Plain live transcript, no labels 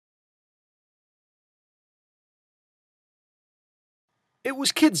It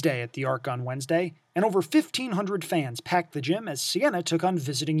was Kids Day at the Arc on Wednesday, and over 1,500 fans packed the gym as Siena took on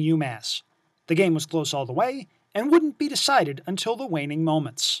visiting UMass. The game was close all the way, and wouldn't be decided until the waning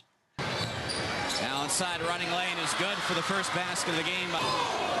moments. Now inside running lane is good for the first basket of the game.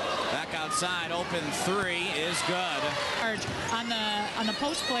 Back outside, open three is good. On the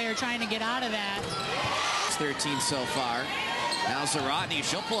post player trying to get out of that. It's 13 so far. Now Zaratni,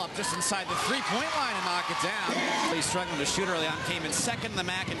 she'll pull up just inside the three-point line and knock it down. He's struggling to shoot early on, came in second in the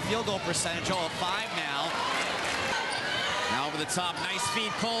MAC in field goal percentage, 0 of 5 now. Now over the top, nice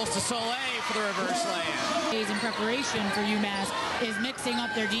feed, Coles to Soleil for the reverse layup. In preparation for UMass is mixing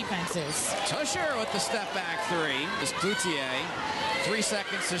up their defenses. Tusher with the step back three. Is Cloutier. 3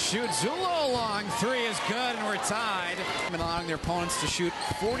 seconds to shoot. Zullo long three is good, and we're tied. Been allowing their opponents to shoot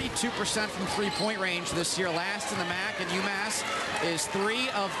 42% from three-point range this year. Last in the MAC, and UMass is 3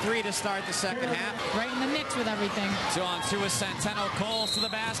 of 3 to start the second half. Right in the mix with everything. 2-on-2 with Centeno. Coles to the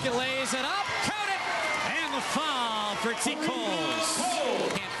basket, lays it up, count it, and the foul for T. Coles.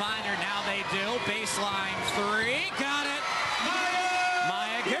 Can't find her, now they do. Baseline three, got it.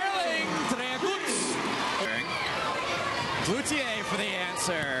 Maya Gerling, Cloutier for the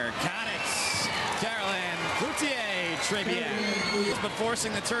answer. Got it. Carolyn Cloutier, Trebier. But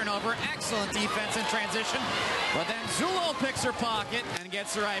forcing the turnover. Excellent defense in transition. But then Zullo picks her pocket and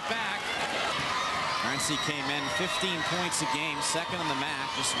gets her right back. RNC came in 15 points a game, second in the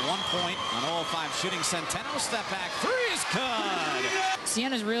MAC. Just 1 point on 0 of 5 shooting. Centeno step back. Three is good.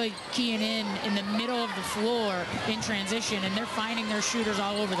 Siena's really keying in the middle of the floor in transition, and they're finding their shooters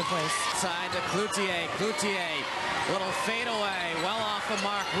all over the place. Side to Cloutier. Cloutier. Little fadeaway, well off the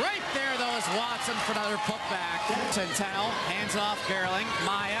mark. Right there, though, is Watson for another putback. Centeno, hands off Gerling.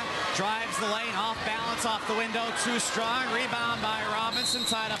 Maya drives the lane, off balance, off the window, too strong. Rebound by Robinson,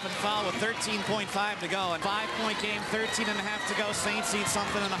 tied up and foul with 13.5 to go. And 5-point game, 13 and a half to go. Saints need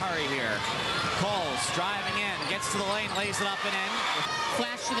something in a hurry here. Coles driving in, gets to the lane, lays it up and in.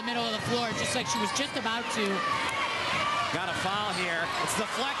 Flash to the middle of the floor, just like she was just about to. Got a foul here. It's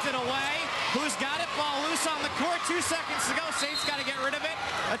deflected away. Who's got it? Ball loose on the court. 2 seconds to go. Saints got to get rid of it.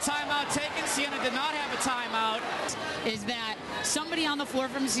 A timeout taken. Siena did not have a timeout. Is that somebody on the floor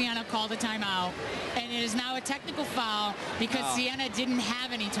from Siena called a timeout, and it is now a technical foul because Siena didn't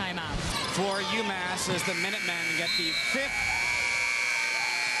have any timeout. For UMass as the Minutemen get the 5th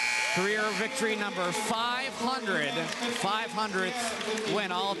career victory, number 500th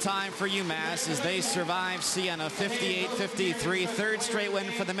win all time for UMass as they survive Siena 58-53, third straight win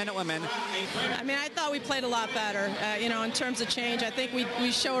for the Minutewomen. I mean, I thought we played a lot better, in terms of change. I think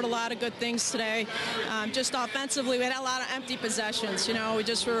we showed a lot of good things today. Just offensively, we had a lot of empty possessions. We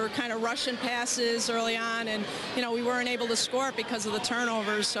just were kind of rushing passes early on, and, we weren't able to score because of the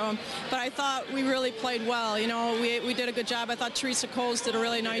turnovers. So, but I thought we really played well. We did a good job. I thought Teresa Coles did a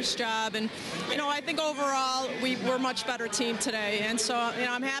really nice job. And, I think overall we were a much better team today. And so,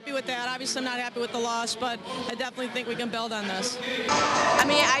 I'm happy with that. Obviously, I'm not happy with the loss, but I definitely think we can build on this. I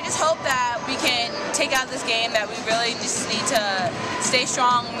mean, I just hope that we can take out this game, that we really just need to stay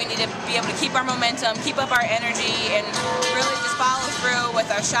strong. We need to be able to keep our momentum, keep up our energy, and really just follow through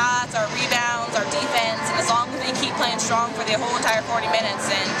with our shots, our rebounds, our defense. And as long as we keep playing strong for the whole entire 40 minutes,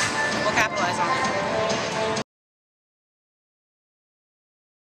 and we'll capitalize on it.